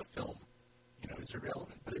good of a film, is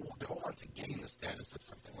irrelevant, but it will go on to gain the status of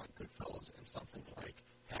something like Goodfellas and something like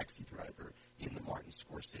Taxi Driver in the Martin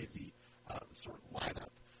Scorsese sort of lineup,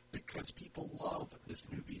 because people love this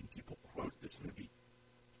movie and people quote this movie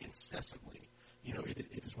incessantly.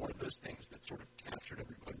 It is one of those things that sort of captured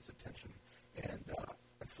everybody's attention. And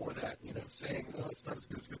for that, saying, oh, it's not as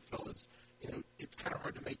good as Goodfellas, it's kind of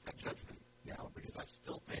hard to make that judgment now, because I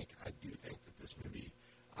do think that this movie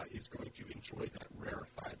is going to enjoy that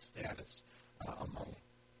rarefied status among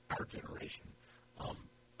our generation.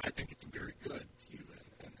 I think it's very good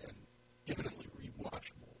and eminently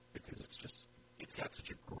rewatchable, because it's got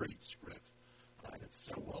such a great script, and it's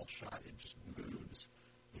so well shot. It just moves,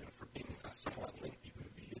 for being a somewhat lengthy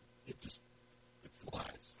movie, it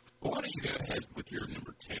flies. Well, why don't you go ahead with your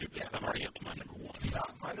number two, because I'm already up to my number one.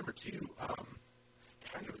 My number two,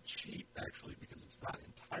 kind of a cheat, actually, because it's not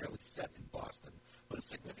entirely set in Boston, but a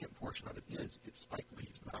significant portion of it is. It's Spike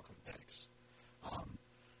Lee's Malcolm X,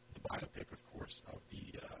 the biopic, of course, of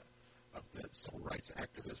the civil rights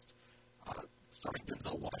activist, starring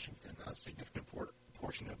Denzel Washington. A significant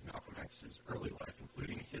portion of Malcolm X's early life,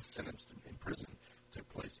 including his sentence in prison, took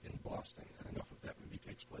place in Boston, and enough of that movie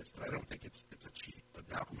takes place. But I don't think it's a cheat. But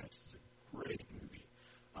Malcolm X is a great movie,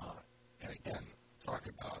 and again,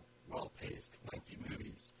 talking about well-paced, lengthy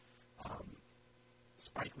movies.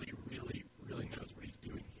 Spike Lee really, really knows what he's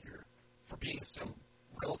doing here for being so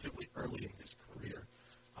relatively early in his career.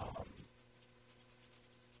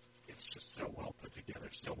 It's just so well put together,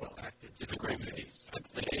 so well acted. It's a great movie. I'd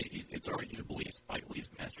say it's arguably Spike Lee's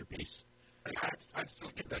masterpiece. I'd still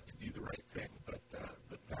give that to Do the Right Thing, but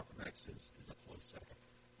Malcolm X is a close second.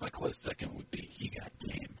 My close second would be He Got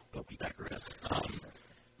Game, but we digress.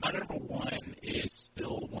 My number one is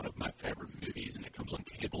still one of my favorite movies, and it comes on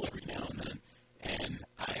cable every now and then, and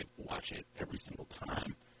I watch it every single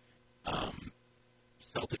time.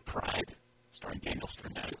 Celtic Pride, starring Daniel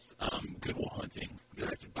Stern-Knowles. Good Will Hunting,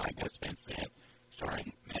 directed by Gus Van Sant,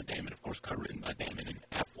 starring Matt Damon, of course, co-written by Damon and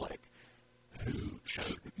Affleck, who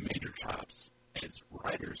showed major chops as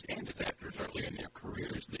writers and as actors earlier in their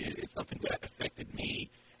careers. It's something that affected me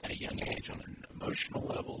at a young age on an emotional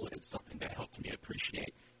level. It's something that helped me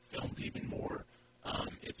appreciate films even more.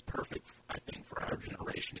 It's perfect, I think, for our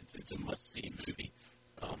generation. It's a must-see movie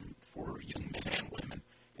for young men and women.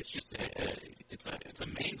 It's just it's a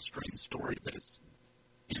mainstream story, but it's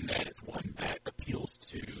one that appeals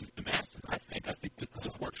to the masses. I think that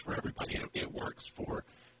this works for everybody. It works for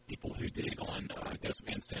people who dig on Gus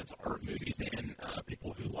Van Sant's art movies and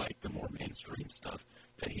people who like the more mainstream stuff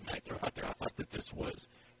that he might throw out there. I thought that this was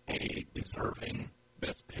a deserving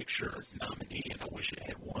Best Picture nominee, and I wish it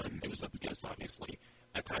had won. It was up against, obviously,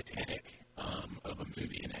 a Titanic of a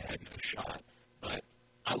movie, and it had no shot. But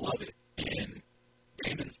I love it, and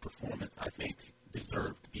Damon's performance, I think,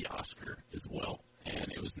 deserved the Oscar as well.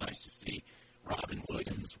 And it was nice to see Robin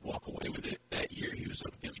Williams walk away with it that year. He was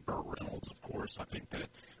up against Burt Reynolds, of course. I think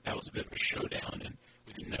that was a bit of a showdown, and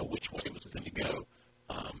we didn't know which way it was going to go.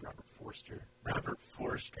 Robert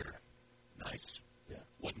Forster. Nice. Yeah.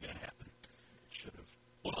 Wasn't going to happen. Should have.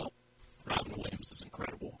 Well, Robin Williams is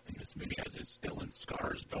incredible in this movie, as is Stellan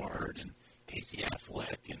Skarsgård and Casey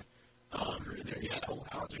Affleck and Cole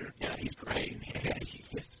Hauser. Yeah, he's great. He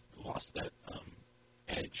has lost that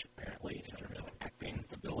edge, apparently, in terms of acting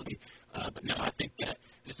ability. But no, I think that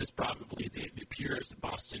this is probably the purest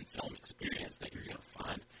Boston film experience that you're going to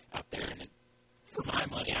find out there. And for my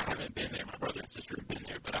money, I haven't been there. My brother and sister have been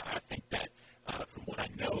there, but I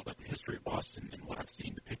Boston and what I've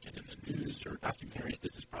seen depicted in the news or documentaries,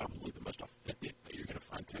 this is probably the most authentic that you're going to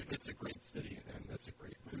find too. It's a great city, and that's a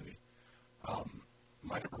great movie.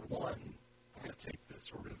 My number one, I'm going to take this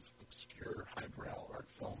sort of obscure, highbrow art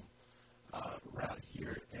film route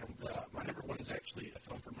here, and my number one is actually a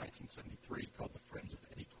film from 1973 called The Friends of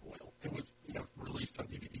Eddie Coyle. It was, released on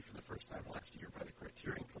DVD for the first time last year by the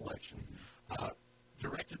Criterion Collection,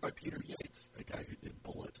 directed by Peter Yates, the guy who did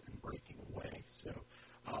Bullet and Breaking Away. So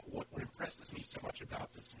what impresses me so much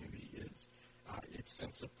about this movie is its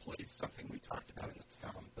sense of place, something we talked about in the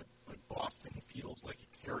town, but Boston feels like a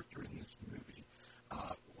character in this movie,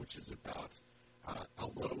 which is about a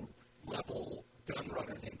low-level gun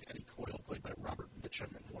runner named Eddie Coyle, played by Robert Mitchum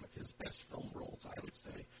in one of his best film roles, I would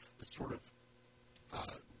say. This sort of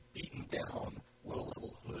beaten-down,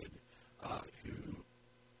 low-level hood who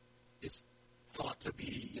is thought to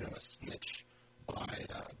be, a snitch by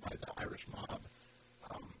the Irish mob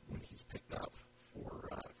when he's picked up for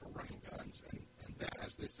running guns, and that,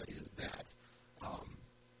 as they say, is that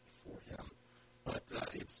for him. But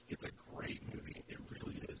it's a great movie. It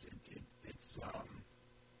really is. It's I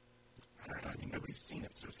don't know. I mean, nobody's seen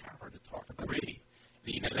it, so it's kind of hard to talk about. Gritty.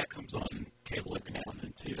 That comes on cable every now and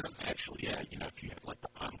then too. It does actually, yeah. If you have like the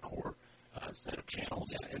Encore set of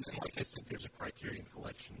channels. Yeah, and then like I said, there's a Criterion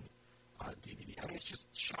Collection DVD. I mean, it's just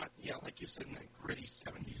shot, like you said, in that gritty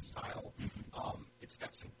 70s style. Mm-hmm. It's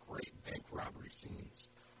got some great bank robbery scenes.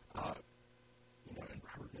 And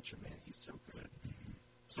Robert Mitchum, man, he's so good. Mm-hmm.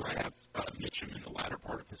 So I have Mitchum in the latter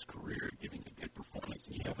part of his career giving a good performance,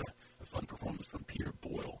 and you have a fun performance from Peter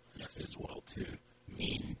Boyle as well too.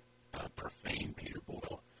 Mean, profane Peter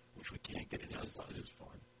Boyle, which we can't get enough of. It is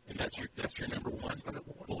fun. And that's your number one.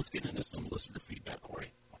 Well, let's get into some listener feedback,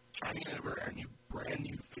 Corey. Chiming in over our brand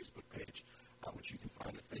new Facebook page, which you can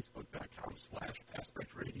find at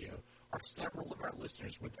facebook.com/aspectradio, are several of our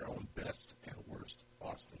listeners with their own best and worst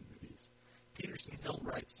Boston movies. Peterson Hill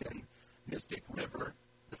writes in, Mystic River,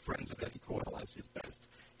 The Friends of Eddie Coyle, as his best.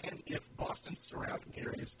 And if Boston's surrounding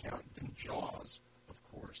areas count, then Jaws, of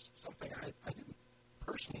course. Something I didn't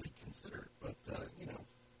personally consider, but,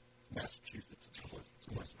 it's Massachusetts. It's close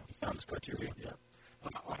enough. He found his criteria. Yeah.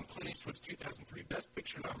 On Clint Eastwood's 2003 Best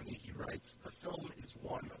Picture nominee, he writes, the film is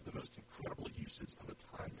one of the most incredible uses of a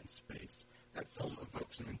time and space. That film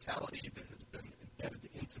evokes a mentality that has been embedded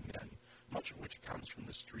into men, much of which comes from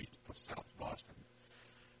the street of South Boston.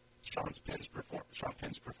 Sean Penn's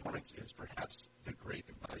performance is perhaps the great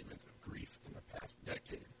embodiment of grief in the past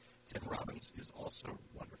decade. Tim Robbins is also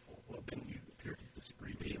wonderful. Well, Ben, you appear to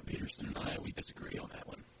disagree. Peterson and I, we disagree on that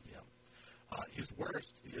one. Yeah. His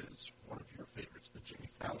worst is one of your favorites, the Jimmy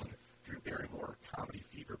Fallon, Drew Barrymore comedy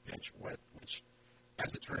Fever Pitch, which,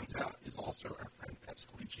 as it turns out, is also our friend Pat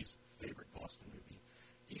Scalici's favorite Boston movie.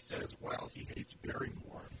 He says, while he hates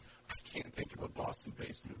Barrymore, I can't think of a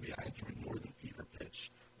Boston-based movie I enjoy more than Fever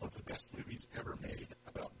Pitch, one of the best movies ever made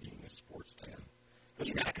about being a sports fan.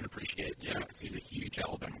 Which Matt can appreciate, too, because he's a huge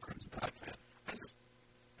Alabama Crimson Tide fan. I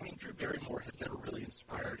mean, Drew Barrymore has never really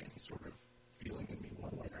inspired any sort of feeling in me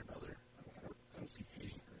one way or another. I don't see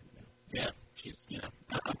hating her, Yeah, she's,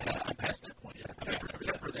 I'm past that point. Yeah,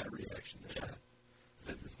 temper that reaction.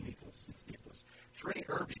 It's needless. It's needless. Trey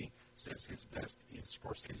Irby says his best is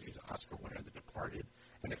Scorsese's Oscar winner, The Departed,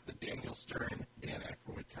 and if the Daniel Stern, Dan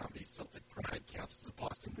Aykroyd comedy Celtic Pride counts as a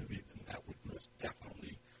Boston movie, then that would most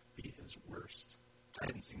definitely be his worst. I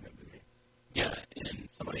haven't seen that movie. Yeah, and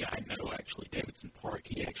somebody I know, actually, Davidson Park,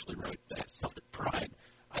 he actually wrote that Celtic Pride,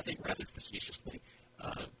 I think rather facetiously.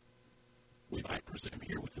 We might presume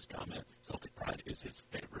here with this comment, Celtic Pride is his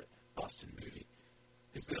favorite Boston movie.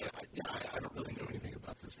 I don't really know anything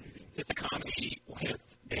about this movie. It's a comedy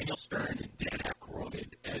with Daniel Stern and Dan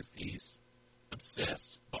Aykroyd as these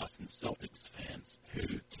obsessed Boston Celtics fans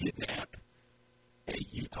who kidnap a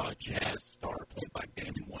Utah Jazz star played by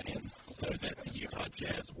Damon Wayans so that the Utah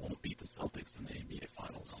Jazz won't beat the Celtics in the NBA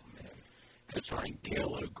Finals. Oh, man. Co-starring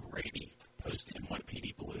Gail O'Grady, post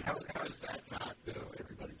NYPD Blue. How is that not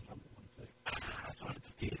everybody's number one pick? I saw it at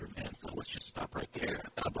the theater, man, so let's just stop right there.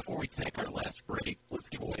 Before we take our last break, let's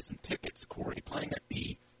give away some tickets. Corey, playing at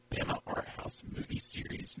the Bama Art House movie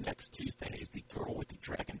series next Tuesday is The Girl with the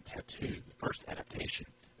Dragon Tattoo, the first adaptation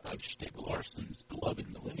of Stieg Larsson's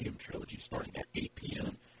beloved Millennium Trilogy, starting at 8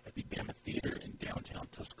 p.m. at the Bama Theater in downtown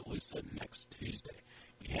Tuscaloosa next Tuesday.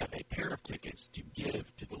 We have a pair of tickets to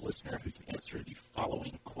give to the listener who can answer the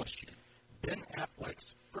following question. Ben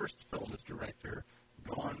Affleck's first film as director,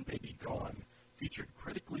 Gone Baby Gone, featured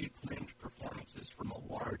critically acclaimed performances from a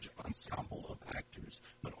large ensemble of actors,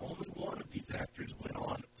 but only one of these actors went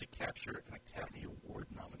on to capture an Academy Award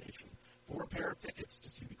nomination. For a pair of tickets to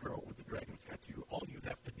see The Girl with the Dragon Tattoo, all you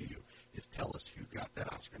have to do is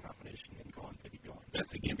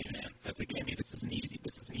That's a gimme, man. That's a gimme. This is an easy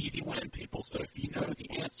win, people. So if you know the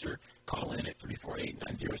answer, call in at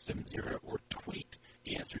 348-9070 or tweet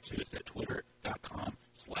the answer to us at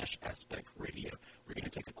twitter.com/aspectradio. We're going to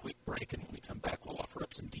take a quick break, and when we come back, we'll offer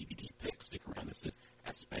up some DVD picks. Stick around. This is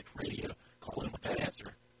Aspect Radio. Call in with that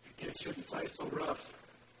answer. You shouldn't play so rough.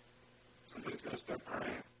 Somebody's going to start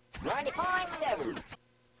crying. 90.7.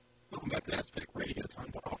 Welcome back to Aspect Radio.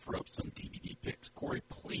 Time to offer up some DVD picks. Corey,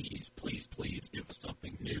 please give us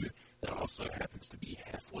something new that also happens to be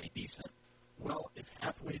halfway decent. Well, if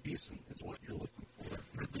halfway decent is what you're looking for,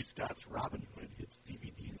 Ridley Scott's Robin Hood hits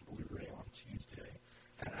DVD and Blu-ray on Tuesday.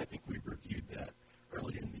 And I think we reviewed that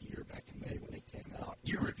earlier in the year, back in May when it came out.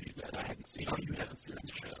 You reviewed that. I hadn't seen it. Oh, you haven't seen it?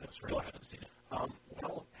 Sure, I still haven't seen it.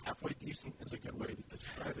 Well, halfway decent is a good way to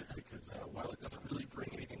describe it because while it doesn't really bring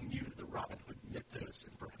anything new to the Robin Hood mythos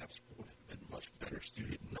and perhaps would have been much better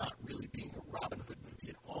suited not really being a Robin Hood movie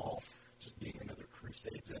at all, just being another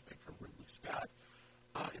Crusades epic from Ridley Scott,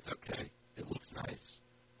 it's okay. It looks nice.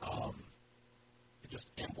 It just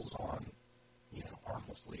ambles on,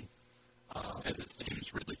 harmlessly. As it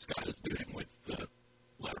seems Ridley Scott is doing with the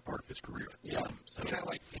latter part of his career. Yeah. I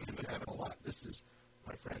like Kingdom of Heaven a lot. This is,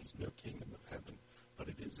 my friends, no Kingdom of Heaven, but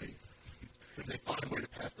it is a fine way to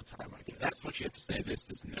pass the time, I guess. If that's what you have to say,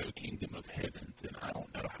 this is no Kingdom of Heaven, then I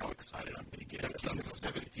don't know how excited I'm going to get. Kingdom of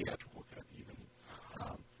Heaven theatrical cut, even.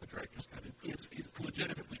 The director's cut is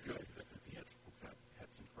legitimately good, but the theatrical cut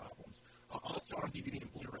had some problems. Also on DVD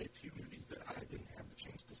and Blu-ray, two movies that I didn't have the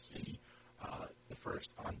chance to see. The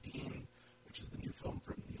first, Undine, which is the new film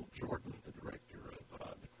from Neil Jordan, the director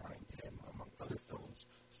of The Crying Game, among other films,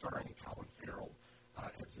 starring Colin Farrell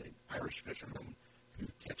as an Irish fisherman who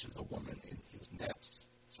catches a woman in his nets,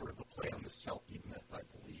 sort of a play on the Selkie myth, I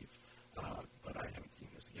believe. But I haven't seen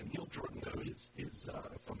this again. Neil Jordan, though, is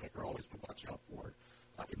a filmmaker always to watch out for,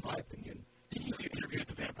 in my opinion. Did you do an interview with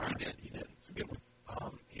the vampire? He did. It's a good one.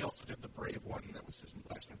 He also did The Brave One. That was his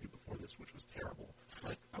last movie before this, which was terrible.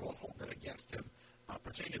 But I won't hold that against him,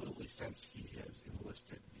 particularly since he has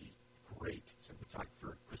enlisted the great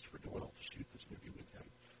cinematographer Christopher Doyle to shoot this movie with him,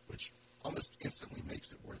 which almost instantly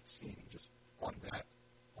makes it worth seeing just on that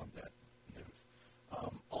note.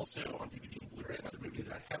 Also on DVD and Blu-ray, another movie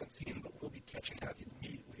that I haven't seen but will be catching out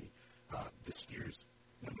immediately, this year's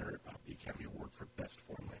winner of the Academy Award for Best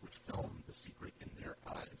Foreign Language Film, The Secret in Their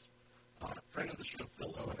Eyes. Friend of the show,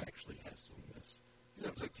 Phil Owen, actually has seen this. He said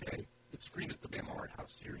it was okay. It screened at the Bama Art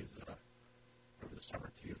House series over the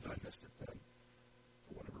summer, too, but I missed it then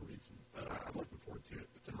for whatever reason. But I'm looking forward to it.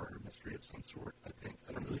 It's a murder mystery of some sort, I think.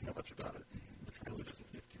 I don't really know much about it. The trailer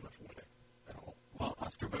doesn't give too much away at all. Well,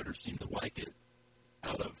 Oscar voters seem to like it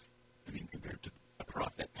compared to A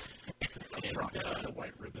Prophet. And the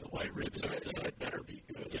White Ribbon. The White Ribbon. So it better be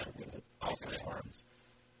good. Yeah. Also, arms.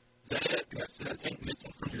 That's I think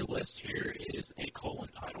missing from your list here is a colon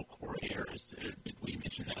title, Corey Harris. Did we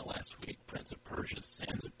mention that last week? Prince of Persia,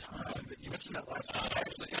 Sands of Time. You mentioned that last week.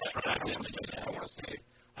 Actually, I want to say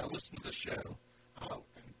I listened to the show, and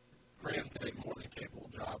Graham did a more than capable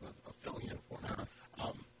job of filling in for me.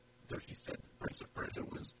 Though he said Prince of Persia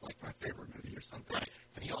was like my favorite movie or something. Right.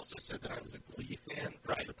 And he also said that I was a Glee fan.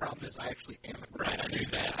 Right. The problem is I actually am a Glee fan. Right, I knew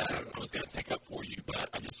that. I was going to take up for you, but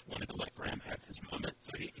I just wanted to let Graham have his moment.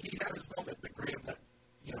 So he had his moment, but Graham,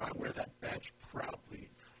 I wear that badge proudly,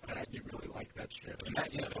 and I do really like that show. And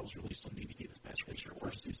that was released on DVD this past week,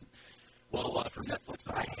 first season. Well, for Netflix,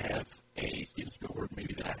 I have a Steven Spielberg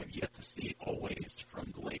movie that I have yet to see, Always,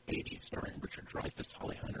 from the late 80s, starring Richard Dreyfuss,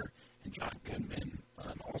 Holly Hunter, and John Goodman.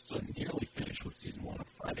 I'm also nearly finished with season 1 of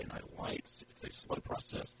Friday Night Lights. It's a slow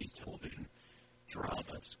process, these television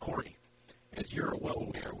dramas. Corey, as you're well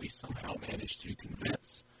aware, we somehow managed to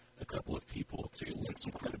convince a couple of people to lend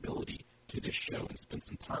some credibility to this show and spend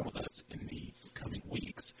some time with us in the coming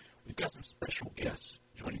weeks. We've got some special guests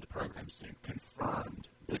joining the program soon. Confirmed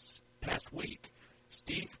this past week,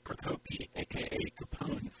 Steve Prokopi, a.k.a.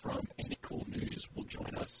 Capone from Ain't It Cool News, will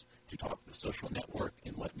join us to talk The Social Network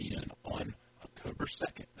and Let Me In on October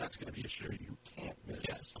 2nd. That's going to be a show you can't miss.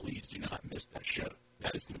 Yes, please do not miss that show.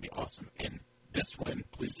 That is going to be awesome. And this one,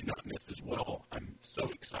 please do not miss as well. I'm so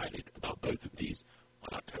excited about both of these. On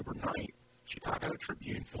October 9th, Chicago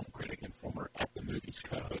Tribune film critic and former At the Movies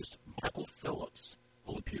co-host Michael Phillips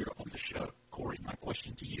will appear on the show. Corey, my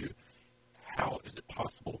question to you, how is it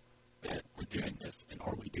possible that we're doing this, and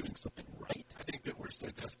are we doing something right? I think that we're so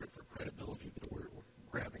desperate for credibility that we're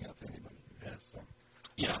grabbing out to anybody who has some.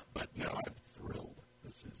 Yeah. But no, I'm thrilled.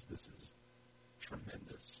 This is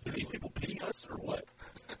tremendous. Do these people pity us, or what?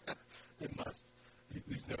 They must.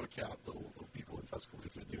 These no account little people in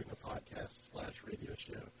Tuscaloosa doing a podcast / radio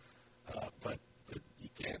show. But you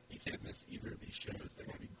can't miss either of these shows. They're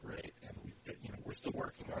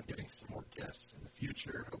guests in the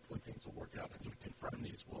future. Hopefully things will work out. As we confirm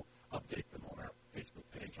these, we'll update them on our Facebook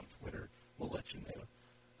page, on Twitter. We'll let you know.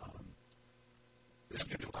 It's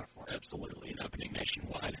going to be a lot of fun. Absolutely. An opening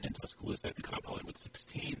nationwide and in Tuscaloosa at the Cobb Hollywood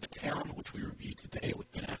 16, The Town, which we reviewed today with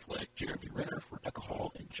Ben Affleck, Jeremy Renner, Rebecca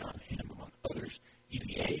Hall, and John Hamm, among others.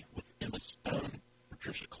 Easy A with Emma Stone,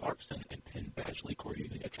 Patricia Clarkson, and Penn Badgley. Corey, you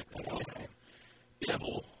need to check that out.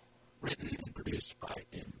 Devil, written and produced by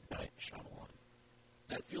M. Night Shyamalan.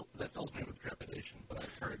 That fills me with trepidation, but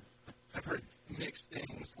I've heard mixed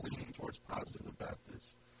things leaning towards positive about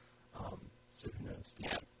this. So who knows?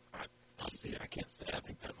 Yeah, honestly, I can't say. I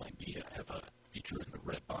think that might be. I have a feature in the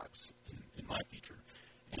red box in my feature,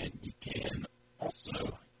 and you can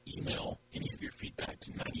also email any of your feedback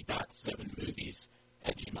to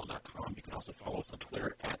 90.7movies@gmail.com. You can also follow us on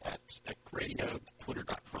Twitter @AspectRadio,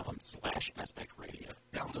 twitter.com/AspectRadio.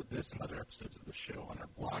 Download this and other episodes of the show on our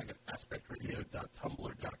blog at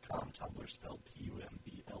aspectradio.tumblr.com, Tumblr spelled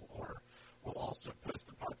TUMBLR. We'll also post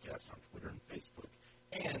the podcast on Twitter and Facebook.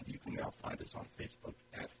 And you can now find us on Facebook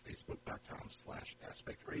at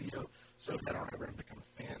facebook.com/AspectRadio. So head on over and become a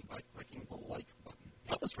fan by clicking the like button.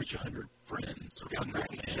 Help us reach 100 friends or 100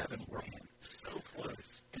 fans. We're so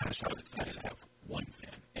close. Gosh, I was excited to have one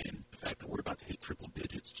fan. And the fact that we're about to hit triple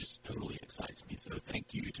digits just totally excites me. So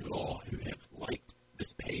thank you to all who have liked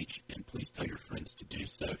this page. And please tell your friends to do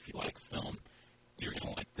so. If you like film, you're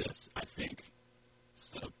going to like this, I think.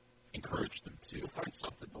 So encourage them to. You'll find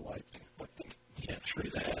something to like. Yeah, true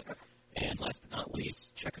that. And last but not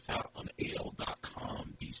least, check us out on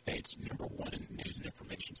AL.com, the state's #1 news and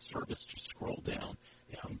information service. Just scroll down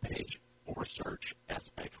the homepage or search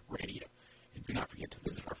Aspect Radio. And do not forget to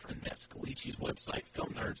visit our friend Matt Scalici's website,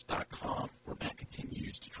 filmnerds.com, where Matt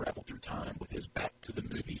continues to travel through time with his Back to the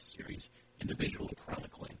Movies series, individually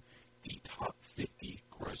chronicling the top 50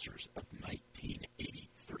 grossers of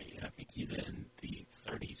 1983. And I think he's in the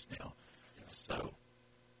 30s now. So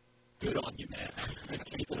good on you, man.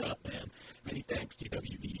 Keep it up, man. Many thanks to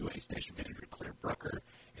WVUA station manager Claire Brucker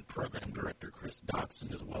and program director Chris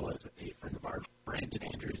Dodson, as well as a friend of ours, Brandon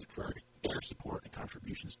Andrews, for their support and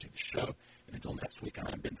contributions to the show. And until next week,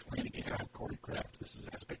 I'm Ben Flanagan. I'm Corey Kraft. This is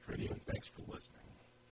Aspect Radio, and thanks for listening.